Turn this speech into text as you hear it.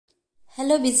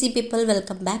Hello busy people,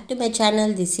 welcome back to my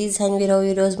channel. This is హైన్వి Rao.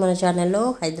 ఈరోజు మన ఛానల్లో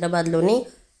హైదరాబాద్లోని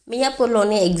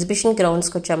మియాపూర్లోని ఎగ్జిబిషన్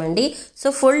గ్రౌండ్స్కి వచ్చామండి. సో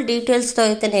ఫుల్ డీటెయిల్స్తో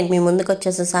అయితే నేను మీ ముందుకు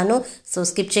వచ్చేసేసాను. సో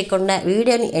స్కిప్ చేయకుండా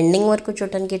వీడియోని ఎండింగ్ వరకు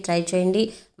చూడడానికి ట్రై చేయండి.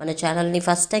 మన ఛానల్ని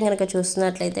ఫస్ట్ టైం కనుక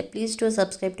చూస్తున్నట్లయితే please to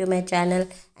subscribe to my channel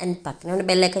and పక్కన ఉన్న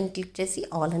బెల్ ఐకాన్ క్లిక్ చేసి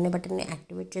ఆల్ అనే బటన్ని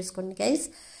యాక్టివేట్ చేసుకోండి guys.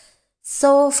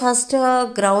 So first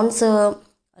grounds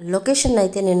location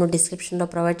అయితే నేను డిస్క్రిప్షన్లో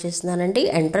ప్రొవైడ్ చేస్తున్నానండి.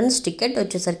 ఎంట్రన్స్ టికెట్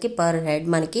వచ్చేసరికి పర్ హెడ్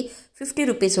మనకి 50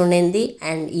 రూపీస్ ఉండింది.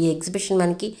 అండ్ ఈ ఎగ్జిబిషన్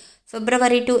మనకి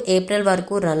ఫిబ్రవరి టు ఏప్రిల్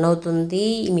వరకు రన్ అవుతుంది.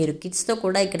 మీరు కిడ్స్తో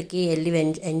కూడా ఇక్కడికి వెళ్ళి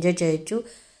ఎంజాయ్ చేయొచ్చు.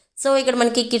 సో ఇక్కడ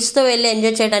మనకి కిడ్స్తో వెళ్ళి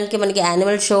ఎంజాయ్ చేయడానికి మనకి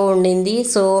యానిమల్ షో ఉండింది.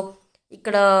 సో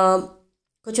ఇక్కడ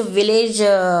కొంచెం విలేజ్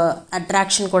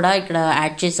అట్రాక్షన్ కూడా ఇక్కడ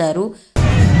యాడ్ చేశారు.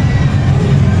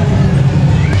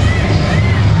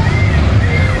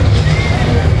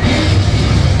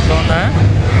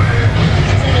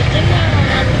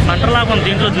 మంటలాగా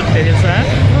దీంట్లో చూస్తే తెలుసా?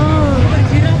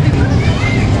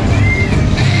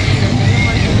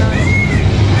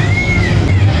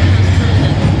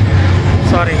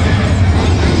 సారీ,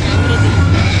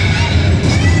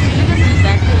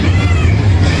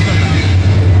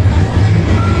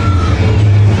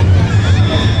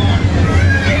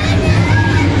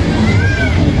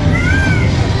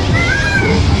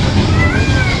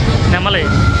 నెమ్మలే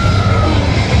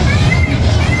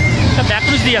బ్యాక్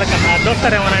నుంచి తీయాలి కదా,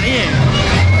 అడ్డొస్తారేమోనని.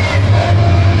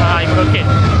 ఇప్పుడు ఓకే.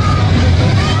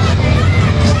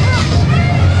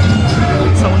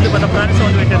 సౌండ్ పెద్ద ప్రాణి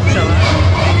సౌండ్ పెట్టేసావా?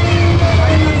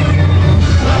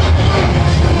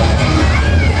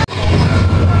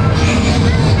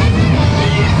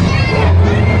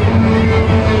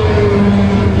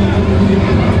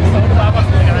 సౌండ్ బాగా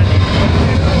వస్తుంది కదండి.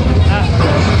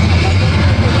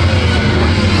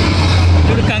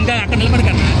 ఇప్పుడు కంగా అక్కడ నిలబడి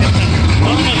కదా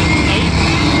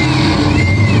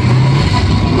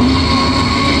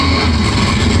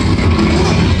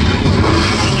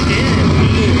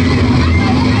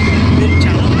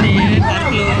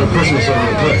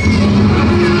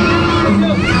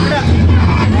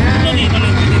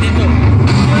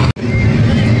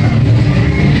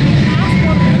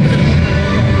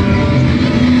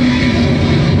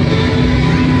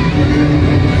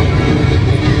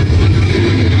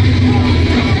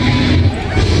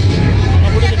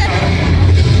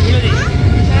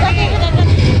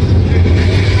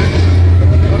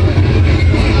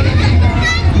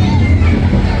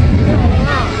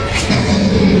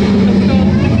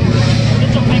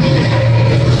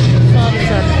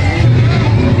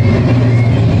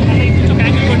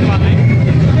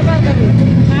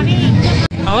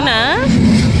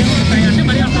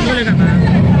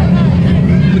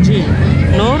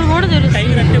నోరు కూడా తెలుసు.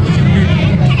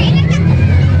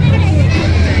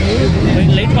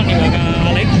 లైట్ పండి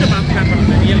లైట్ బాగా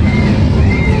కనపడుతుంది.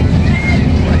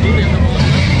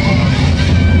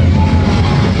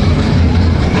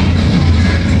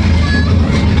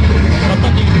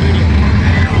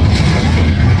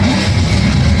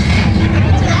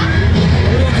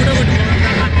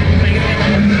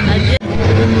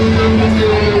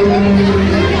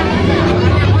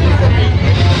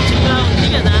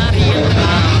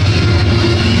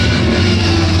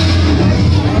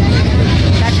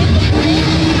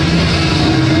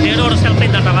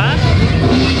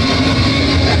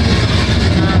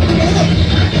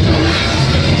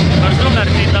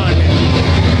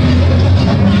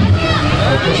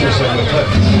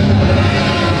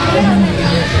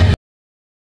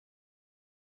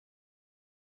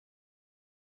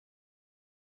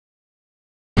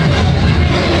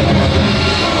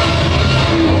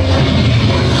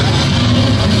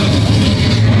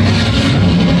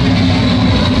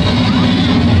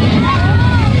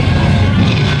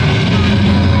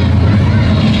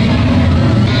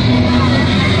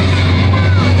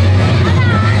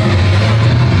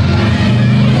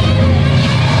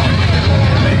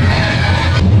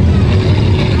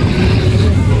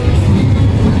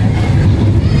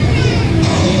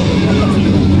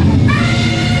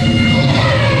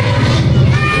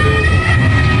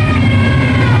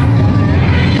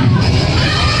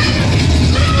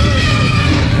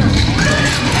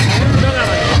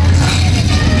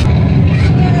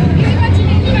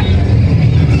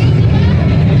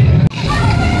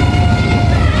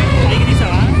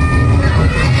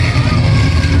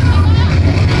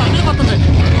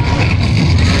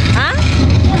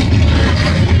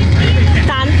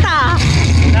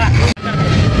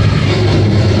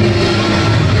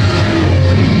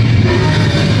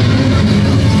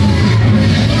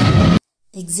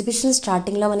 ఎగ్జిబిషన్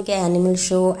స్టార్టింగ్లో మనకి animal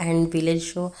show and village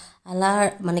show అలా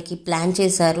మనకి ప్లాన్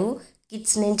చేశారు.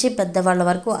 కిడ్స్ నుంచి పెద్దవాళ్ళ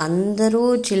వరకు అందరూ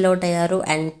చిల్ అవుట్ అయ్యారు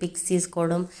అండ్ పిక్స్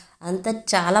తీసుకోవడం అంతా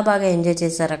చాలా బాగా ఎంజాయ్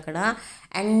చేశారు అక్కడ.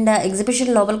 అండ్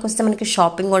ఎగ్జిబిషన్ లోపలికి వస్తే మనకి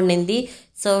షాపింగ్ ఉండింది.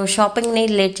 సో షాపింగ్ని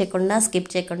లేట్ చేయకుండా స్కిప్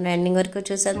చేయకుండా ఎండింగ్ వరకు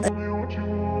చూసేద్దాం.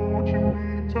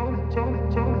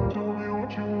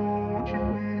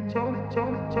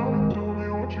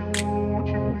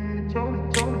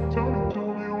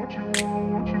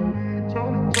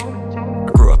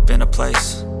 I grew up in a place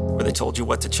where they told you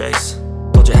what to chase,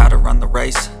 told you how to run the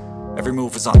race, every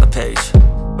move was on the page,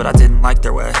 but I didn't like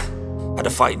their way, had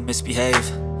to fight and misbehave,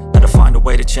 had to find a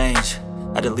way to change,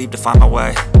 had to leave to find my way.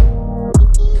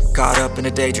 Caught up in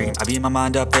a daydream, I beat my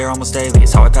mind up there almost daily.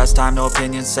 It's how I pass time, no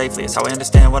opinions safely. It's how I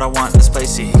understand what I want in this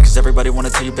place, see. Cause everybody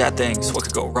wanna tell you bad things, what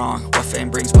could go wrong, what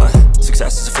fame brings. But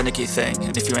success is a finicky thing,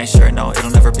 and if you ain't sure, no,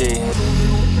 it'll never be.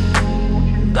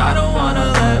 I don't wanna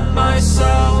let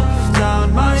myself down,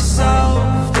 myself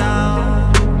down.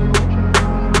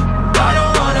 I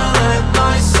don't wanna let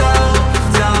myself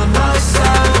down,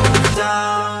 myself down.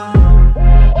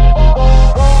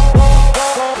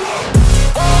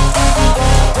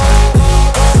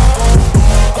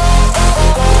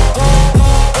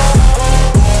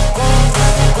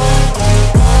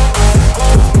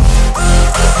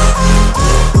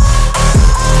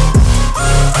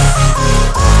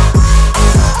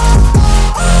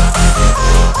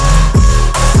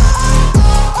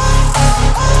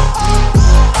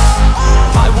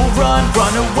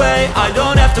 Run away, I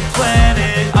don't have to plan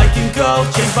it. I can go,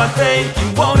 change my fate, you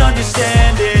won't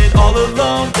understand it. All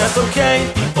alone, that's okay,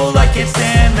 people I can't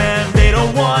stand them. They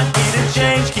don't want me to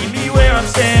change, keep me where I'm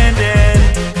standing.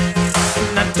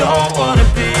 And I don't wanna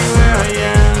be where I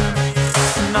am,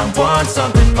 and I want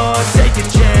something more, take a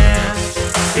chance.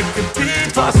 It could be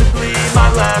possibly my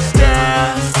last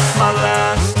dance, my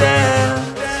last dance.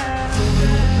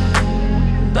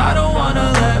 I don't wanna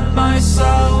let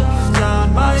myself down,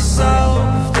 myself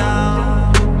down.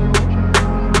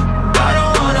 I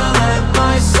don't wanna let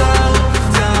myself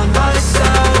down,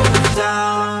 myself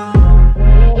down.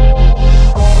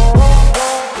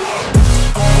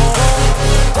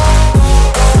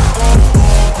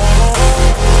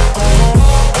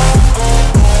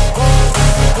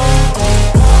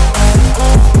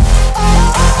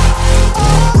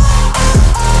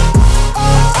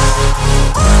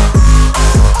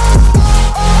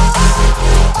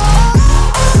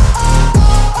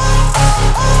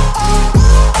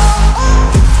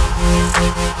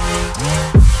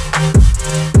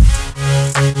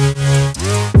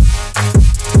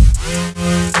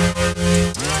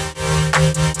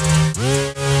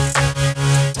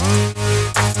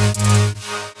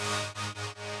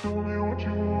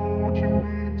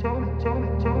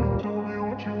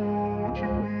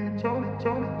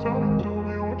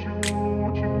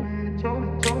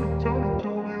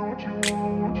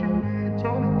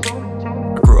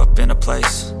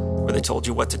 Told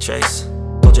you what to chase,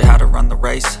 told you how to run the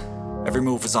race, every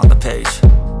move was on the page,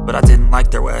 but I didn't like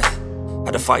their way,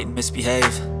 had to fight and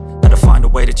misbehave, had to find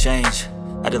a way to change,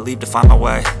 had to leave to find my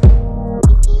way.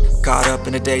 Caught up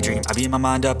in a daydream, I beat my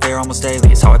mind up there almost daily.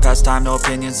 It's how I pass time, no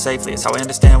opinions safely. It's how I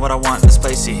understand what I want in this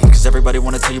place, see. Cause everybody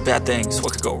wanna tell you bad things,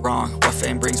 what could go wrong, what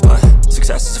fame brings. But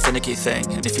success is a finicky thing,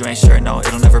 and if you ain't sure, no,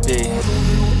 it'll never be.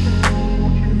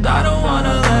 I don't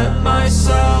wanna let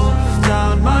myself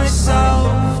down,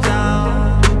 myself down.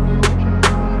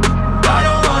 I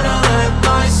don't wanna let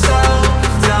myself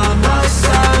down,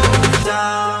 myself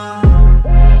down.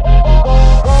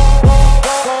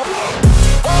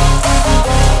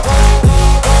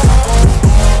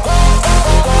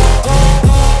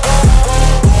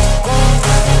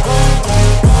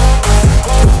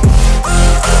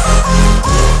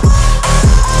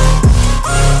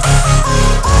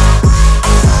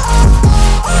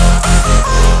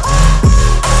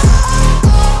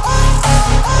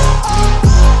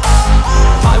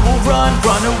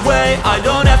 Run away, I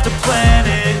don't have to plan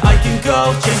it. I can go,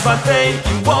 change my fate,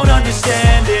 you won't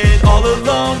understand it. All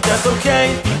alone, that's okay,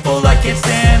 people I can't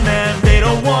stand them. They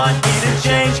don't want me to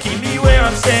change, keep me where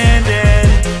I'm standing.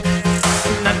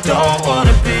 And I don't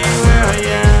wanna be where I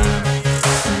am,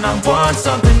 and I want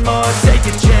something more, take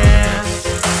a chance.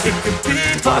 It could be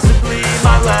possibly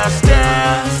my last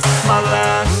dance, my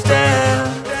last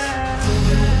dance.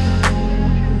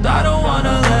 I don't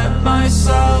wanna let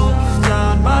myself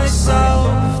down, myself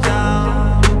down.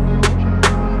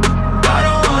 I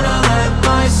don't wanna let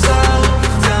myself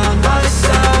down,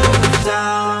 myself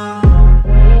down.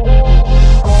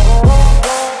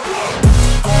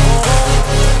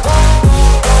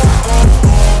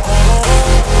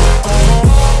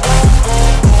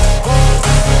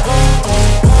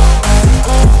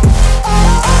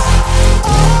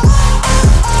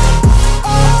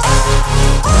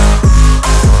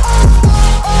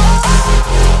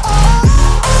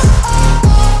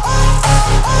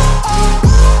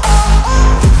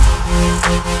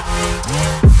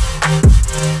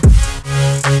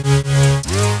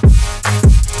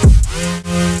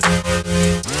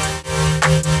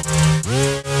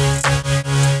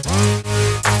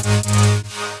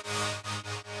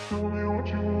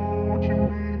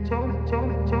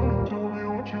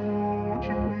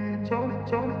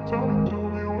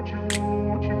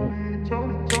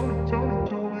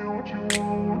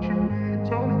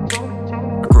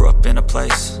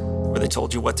 place where they told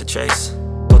you what to chase,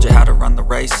 told you how to run the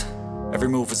race. Every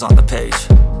move was on the page,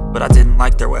 but I didn't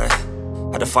like their way.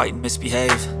 Had to fight and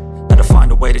misbehave, had to find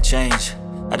a way to change,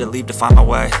 had to leave to find my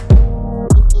way.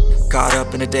 Caught up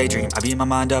in a daydream, I beat my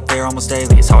mind up there almost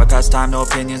daily. It's how I pass time, no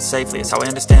opinions safely. It's how I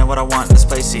understand what I want in this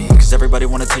place, see. Cause everybody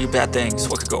wanna tell you bad things,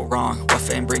 what could go wrong, what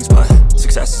fame brings. But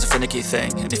success is a finicky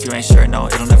thing, and if you ain't sure, no,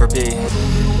 it'll never be.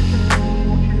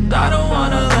 I don't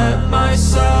wanna let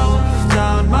myself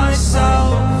down,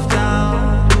 myself down.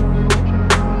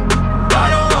 I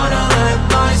don't wanna let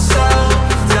myself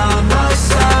down,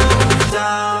 myself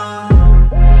down.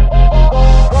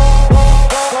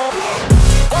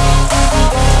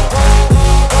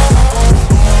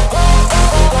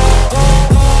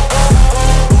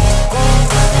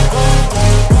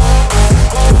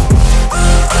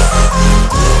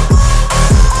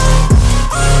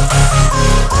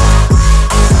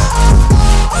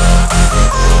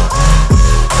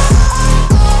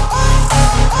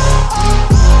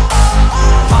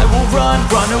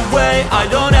 Run away, I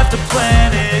don't have to plan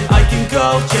it. I can go,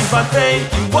 change my fate,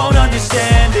 you won't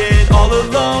understand it. All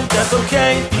alone, that's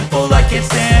okay, people I can't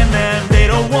stand them. They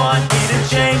don't want me to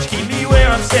change, keep me where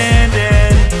I'm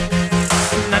standing.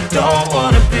 And I don't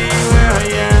wanna be where I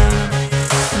am,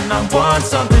 and I want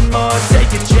something more,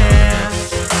 take a chance.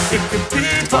 It could be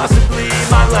possibly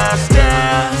my last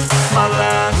dance, my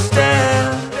last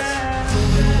dance.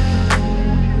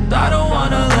 I don't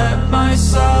wanna let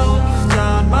myself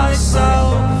down,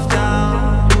 myself down.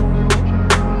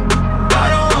 I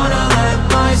don't wanna let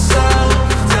myself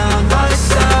down,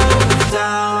 myself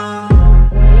down.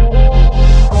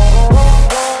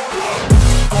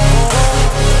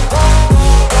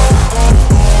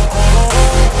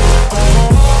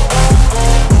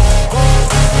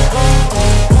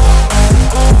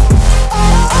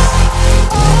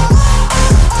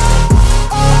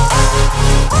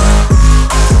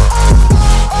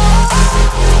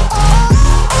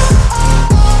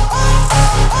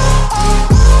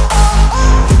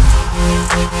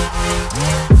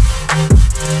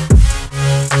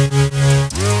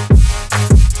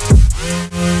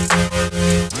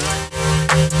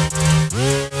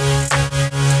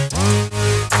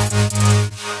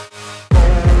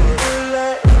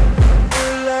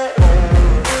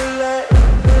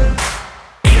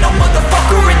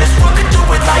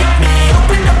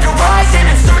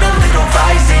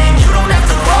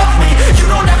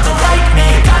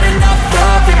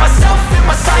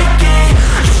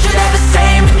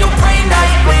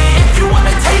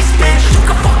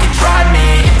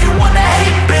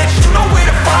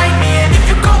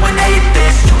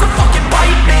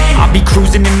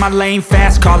 My lane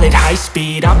fast, call it high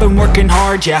speed. I've been working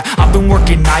hard, yeah, I've been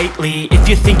working nightly. If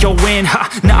you think you'll win, ha,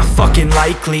 not fucking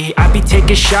likely. I be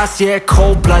taking shots, yeah,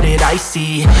 cold-blooded, icy.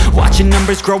 Watching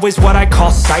numbers grow is what I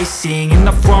call sightseeing. In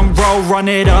the front row, run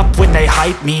it up when they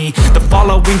hype me. The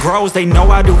following grows, they know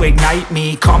how to ignite me.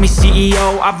 Call me CEO,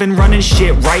 I've been running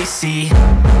shit right, see.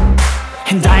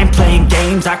 And I ain't playing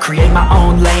games, I create my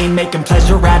own lane, making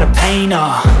pleasure out of pain,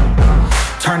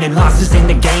 turning losses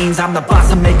into gains. I'm the boss,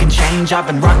 I'm making change. I've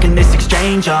been rocking this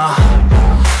exchange,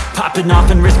 popping off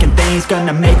and risking things.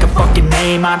 Gonna make a fucking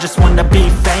name, I just wanna be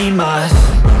famous.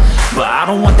 But I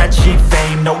don't want that cheap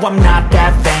fame, no, I'm not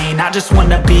that vain. I just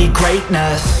wanna be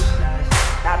greatness.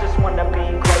 I just wanna be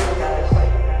greatness.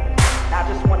 I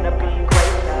just wanna be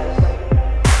greatness.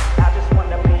 I just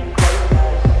wanna be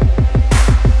greatness.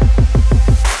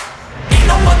 Ain't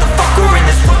no motherfucker in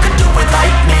this world could do it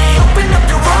like me. Open up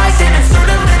your eyes and insert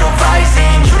a little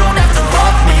rising. You don't have to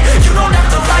love me, you don't have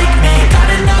to like me. Got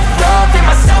enough love in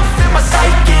myself, in my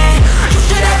psyche. You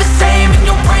should have the same in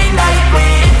your brain nightly.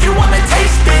 If you wanna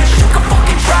taste, bitch, you can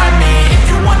fucking try me. If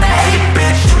you wanna hate,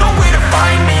 bitch, you know where to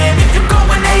find me. And if you go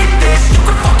and hate this, you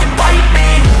can fucking bite me.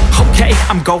 Okay,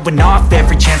 I'm going off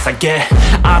every chance I get.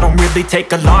 I don't really take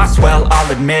a loss, well,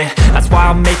 I'll admit. That's why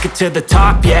I'll make it to the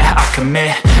top, yeah, I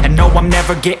commit. And no, I'm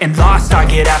never getting lost, I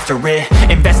get after it.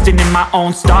 Investing in my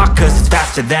own stock, cause it's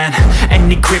faster than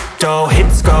any crypto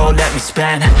hits go, let me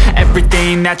spend.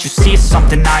 Everything that you see is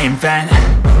something I invent.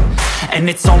 And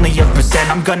it's only a percent.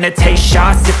 I'm gonna take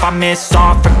shots, if I miss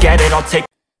all, forget it, I'll take.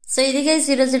 So ఇది guys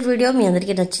ఈరోజు video మీ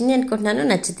అందరికీ నచ్చింది అనుకుంటున్నాను.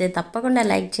 నచ్చితే తప్పకుండా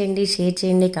like చేయండి, share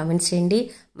చేయండి, comments చేయండి.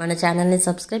 మన ఛానల్ని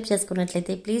సబ్స్క్రైబ్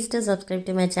చేసుకున్నట్లయితే please to subscribe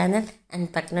to my channel and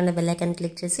పక్కన బెల్ ఐకాన్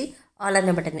క్లిక్ చేసి ఆల్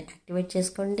అనే బటన్ని యాక్టివేట్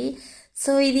చేసుకోండి.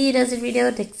 సో ఇది ఈరోజు వీడియో.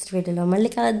 నెక్స్ట్ వీడియోలో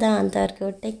మళ్ళీ కలుద్దాం. అంతవరకు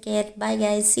take care, bye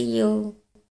guys, see you.